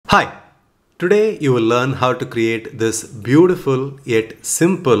Hi, today you will learn how to create this beautiful yet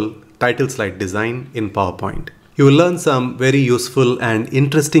simple title slide design in PowerPoint. You will learn some very useful and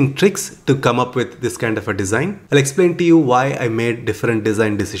interesting tricks to come up with this kind of a design. I'll explain to you why I made different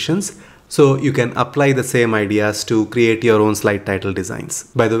design decisions so you can apply the same ideas to create your own slide title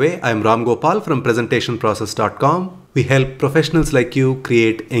designs. By the way, I'm Ramgopal from presentationprocess.com. We help professionals like you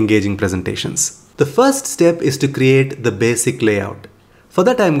create engaging presentations. The first step is to create the basic layout. For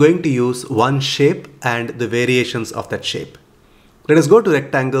that, I'm going to use one shape and the variations of that shape. Let us go to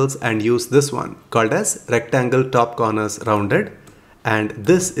rectangles and use this one called as rectangle top corners rounded, and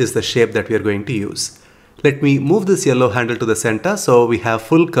this is the shape that we are going to use. Let me move this yellow handle to the center so we have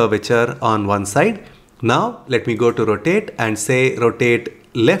full curvature on one side. Now let me go to rotate and say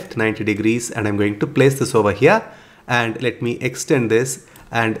rotate left 90 degrees, and I'm going to place this over here, and let me extend this,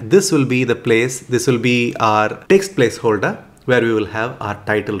 and this will be the place, this will be our text placeholder where we will have our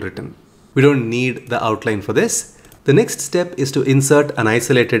title written. We don't need the outline for this. The next step is to insert an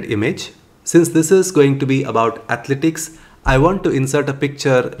isolated image. Since this is going to be about athletics, I want to insert a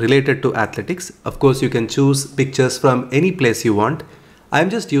picture related to athletics. Of course, you can choose pictures from any place you want. I'm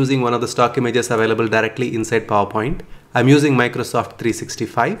just using one of the stock images available directly inside PowerPoint. I'm using Microsoft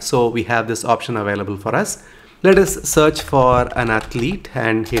 365, so we have this option available for us. Let us search for an athlete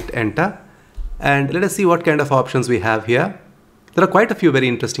and hit enter. And let us see what kind of options we have here. There are quite a few very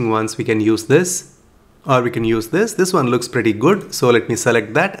interesting ones. We can use this or we can use this. This one looks pretty good. So let me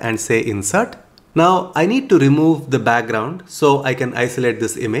select that and say insert. Now I need to remove the background so I can isolate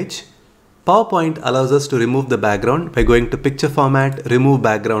this image. PowerPoint allows us to remove the background by going to picture format, remove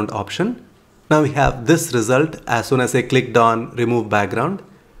background option. Now we have this result as soon as I clicked on remove background.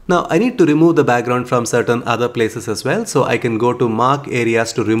 Now I need to remove the background from certain other places as well. So I can go to mark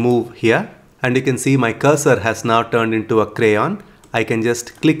areas to remove here. And you can see my cursor has now turned into a crayon. I can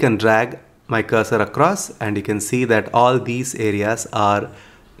just click and drag my cursor across, and you can see that all these areas are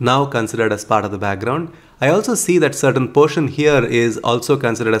now considered as part of the background. I also see that certain portion here is also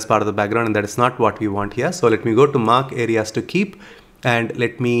considered as part of the background, and that is not what we want here. So let me go to mark areas to keep, and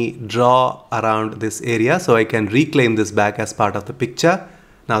let me draw around this area so I can reclaim this back as part of the picture.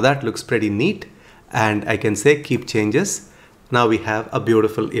 Now that looks pretty neat, and I can say keep changes. Now we have a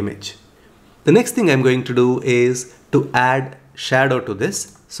beautiful image. The next thing I'm going to do is to add shadow to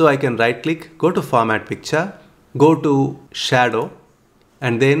this. So I can right click, go to format picture, go to shadow,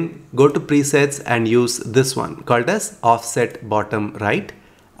 and then go to presets and use this one called as offset bottom right.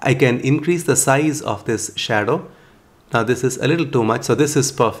 I can increase the size of this shadow. Now this is a little too much, so this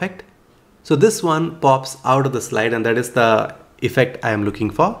is perfect. So this one pops out of the slide, and that is the effect I am looking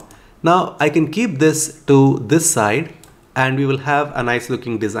for. Now I can keep this to this side and we will have a nice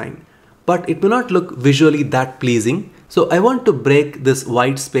looking design. But it may not look visually that pleasing. So I want to break this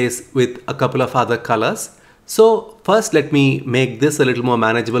white space with a couple of other colors. So first let me make this a little more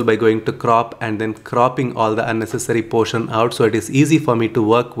manageable by going to crop and then cropping all the unnecessary portion out so it is easy for me to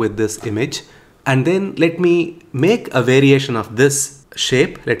work with this image. And then let me make a variation of this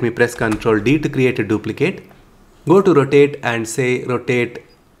shape. Let me press Ctrl D to create a duplicate. Go to rotate and say rotate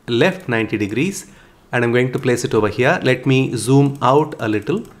left 90 degrees. And I'm going to place it over here. Let me zoom out a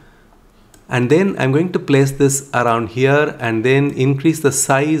little. And then I'm going to place this around here and then increase the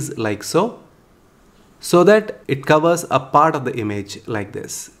size like so that it covers a part of the image like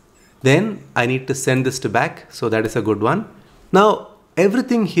this. Then I need to send this to back, so that is a good one. Now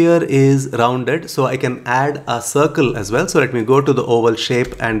everything here is rounded, so I can add a circle as well. So let me go to the oval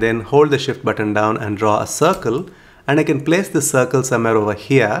shape and then hold the shift button down and draw a circle, and I can place the circle somewhere over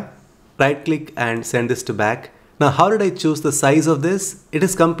here. Right click and send this to back. Now, how did I choose the size of this? It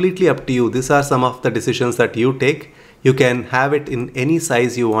is completely up to you. These are some of the decisions that you take. You can have it in any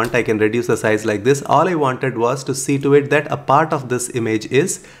size you want. I can reduce the size like this. All I wanted was to see to it that a part of this image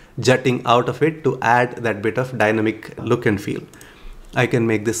is jutting out of it to add that bit of dynamic look and feel. I can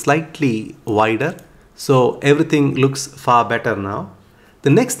make this slightly wider, so everything looks far better now. The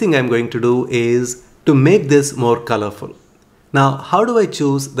next thing I'm going to do is to make this more colorful. Now, how do I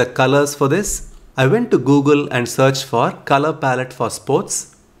choose the colors for this? I went to Google and searched for color palette for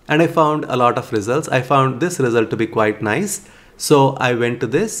sports, and I found a lot of results. I found this result to be quite nice. So I went to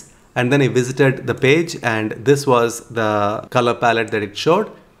this and then I visited the page, and this was the color palette that it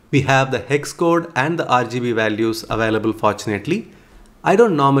showed. We have the hex code and the RGB values available, fortunately. I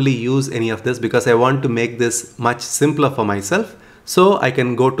don't normally use any of this because I want to make this much simpler for myself. So I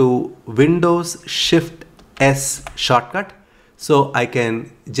can go to Windows Shift S shortcut. So I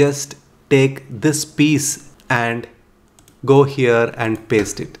can just take this piece and go here and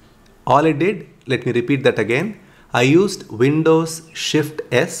paste it. All I did, let me repeat that again. I used Windows Shift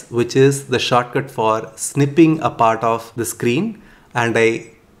S, which is the shortcut for snipping a part of the screen, and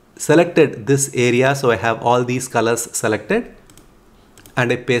I selected this area, so I have all these colors selected,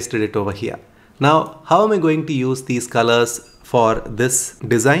 and I pasted it over here. Now, how am I going to use these colors for this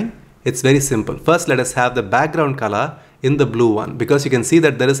design? It's very simple. First, let us have the background color in the blue one, because you can see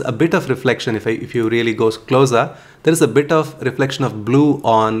that there is a bit of reflection. If you really go closer, there is a bit of reflection of blue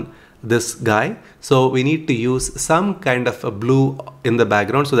on this guy. So we need to use some kind of a blue in the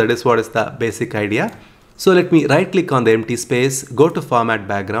background. So that is what is the basic idea. So let me right click on the empty space, go to format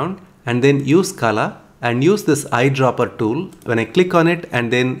background, and then use color and use this eyedropper tool. When I click on it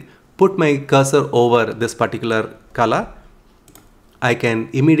and then put my cursor over this particular color, I can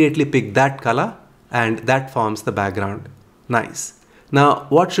immediately pick that color and that forms the background. Nice. Now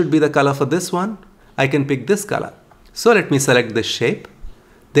what should be the color for this one? I can pick this color. So let me select this shape.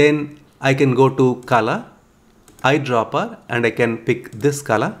 Then I can go to color, eyedropper, and I can pick this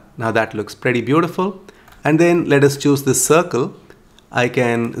color. Now that looks pretty beautiful. And then let us choose this circle. I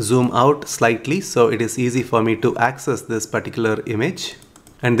can zoom out slightly so it is easy for me to access this particular image.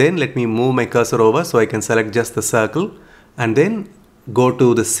 And then let me move my cursor over so I can select just the circle, and then go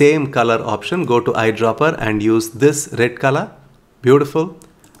to the same color option, go to eyedropper and use this red color. Beautiful.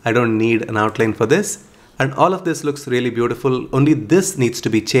 I don't need an outline for this. And all of this looks really beautiful. Only this needs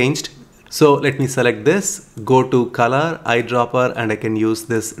to be changed. So let me select this, go to color, eyedropper, and I can use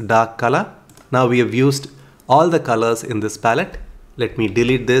this dark color. Now we have used all the colors in this palette. Let me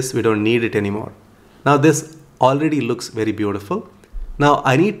delete this. We don't need it anymore. Now this already looks very beautiful. Now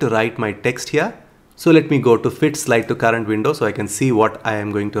I need to write my text here. So let me go to fit slide to current window so I can see what I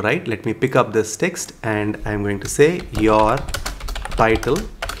am going to write. Let me pick up this text and I'm going to say your title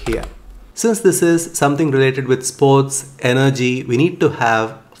here. Since this is something related with sports, energy, we need to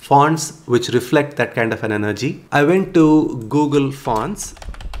have fonts which reflect that kind of an energy. I went to Google Fonts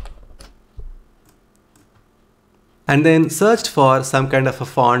and then searched for some kind of a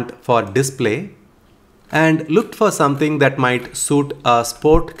font for display and looked for something that might suit a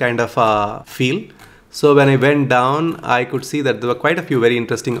sport kind of a feel. So when I went down, I could see that there were quite a few very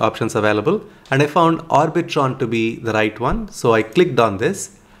interesting options available, and I found Orbitron to be the right one. So I clicked on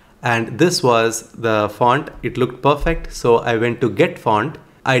this and this was the font. It looked perfect. So I went to get font.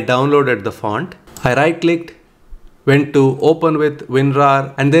 I downloaded the font. I right clicked, went to open with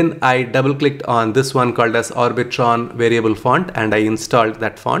WinRAR, and then I double clicked on this one called as Orbitron variable font, and I installed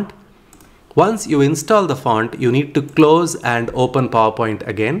that font. Once you install the font, you need to close and open PowerPoint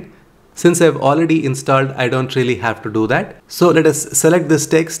again. Since I've already installed, I don't really have to do that. So let us select this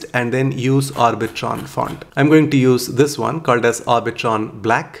text and then use Orbitron font. I'm going to use this one called as Orbitron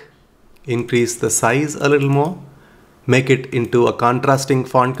Black. Increase the size a little more, make it into a contrasting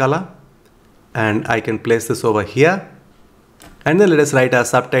font color, and I can place this over here. And then let us write our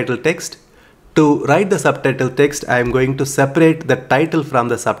subtitle text. To write the subtitle text, I am going to separate the title from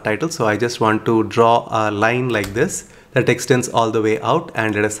the subtitle. So I just want to draw a line like this that extends all the way out,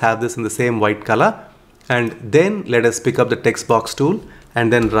 and let us have this in the same white color. And then let us pick up the text box tool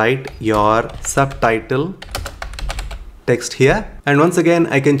and then write your subtitle text here. And once again,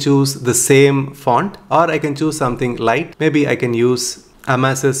 I can choose the same font, or I can choose something light. Maybe I can use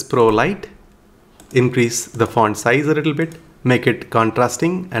Amasis Pro Light, increase the font size a little bit, make it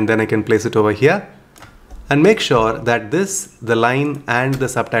contrasting, and then I can place it over here. And make sure that the line and the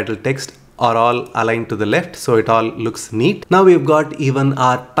subtitle text are all aligned to the left, so it all looks neat. Now we've got even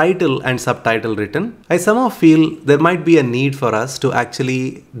our title and subtitle written. I somehow feel there might be a need for us to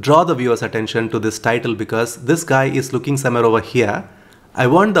actually draw the viewer's attention to this title, because this guy is looking somewhere over here. I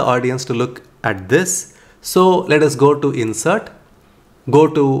want the audience to look at this. So let us go to Insert, go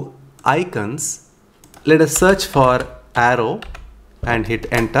to Icons, let us search for arrow and hit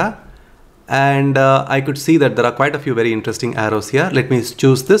enter. And I could see that there are quite a few very interesting arrows here. Let me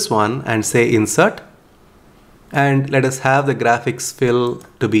choose this one and say insert. And let us have the graphics fill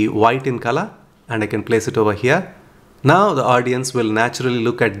to be white in color, and I can place it over here. Now the audience will naturally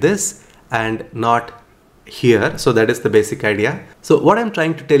look at this and not here. So that is the basic idea. So what I'm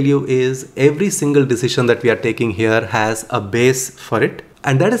trying to tell you is every single decision that we are taking here has a base for it.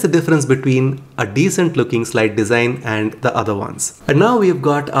 And that is the difference between a decent looking slide design and the other ones. And now we've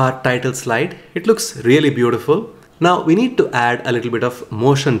got our title slide. It looks really beautiful. Now we need to add a little bit of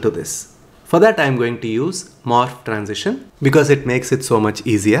motion to this. For that, I'm going to use Morph transition because it makes it so much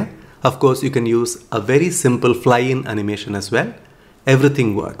easier. Of course, you can use a very simple fly-in animation as well.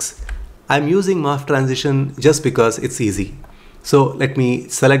 Everything works. I'm using Morph transition just because it's easy. So let me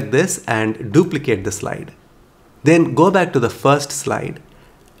select this and duplicate the slide. Then go back to the first slide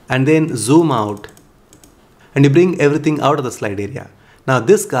and then zoom out and you bring everything out of the slide area. Now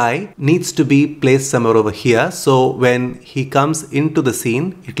this guy needs to be placed somewhere over here, so when he comes into the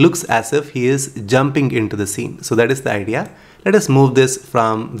scene, it looks as if he is jumping into the scene. So that is the idea. Let us move this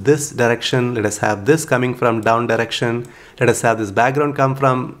from this direction. Let us have this coming from down direction. Let us have this background come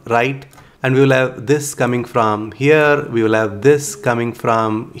from right. And we will have this coming from here. We will have this coming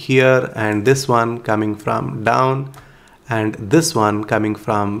from here, and this one coming from down, and this one coming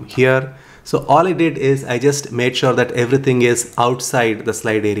from here. So all I did is I just made sure that everything is outside the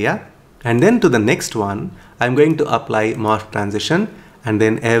slide area. And then to the next one, I'm going to apply morph transition, and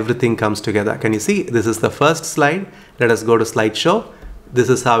then everything comes together. Can you see? This is the first slide. Let us go to slideshow. This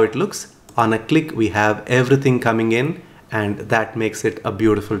is how it looks. On a click, we have everything coming in, and that makes it a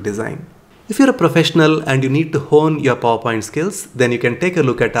beautiful design. If you're a professional and you need to hone your PowerPoint skills, then you can take a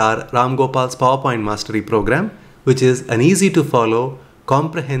look at our Ramgopal's PowerPoint Mastery program, which is an easy to follow,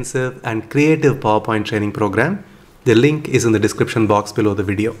 comprehensive and creative PowerPoint training program. The link is in the description box below the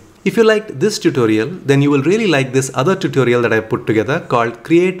video. If you liked this tutorial, then you will really like this other tutorial that I put together called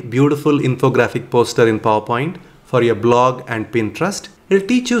Create Beautiful Infographic Poster in PowerPoint for your blog and Pinterest. It'll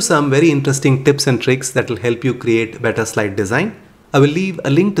teach you some very interesting tips and tricks that will help you create better slide design. I will leave a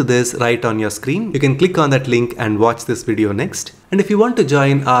link to this right on your screen. You can click on that link and watch this video next. And if you want to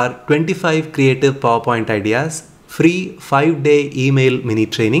join our 25 creative PowerPoint ideas free 5-day email mini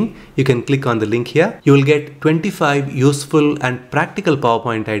training, you can click on the link here. You will get 25 useful and practical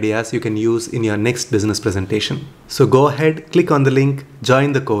PowerPoint ideas you can use in your next business presentation. So go ahead, click on the link,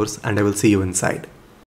 join the course, and I will see you inside.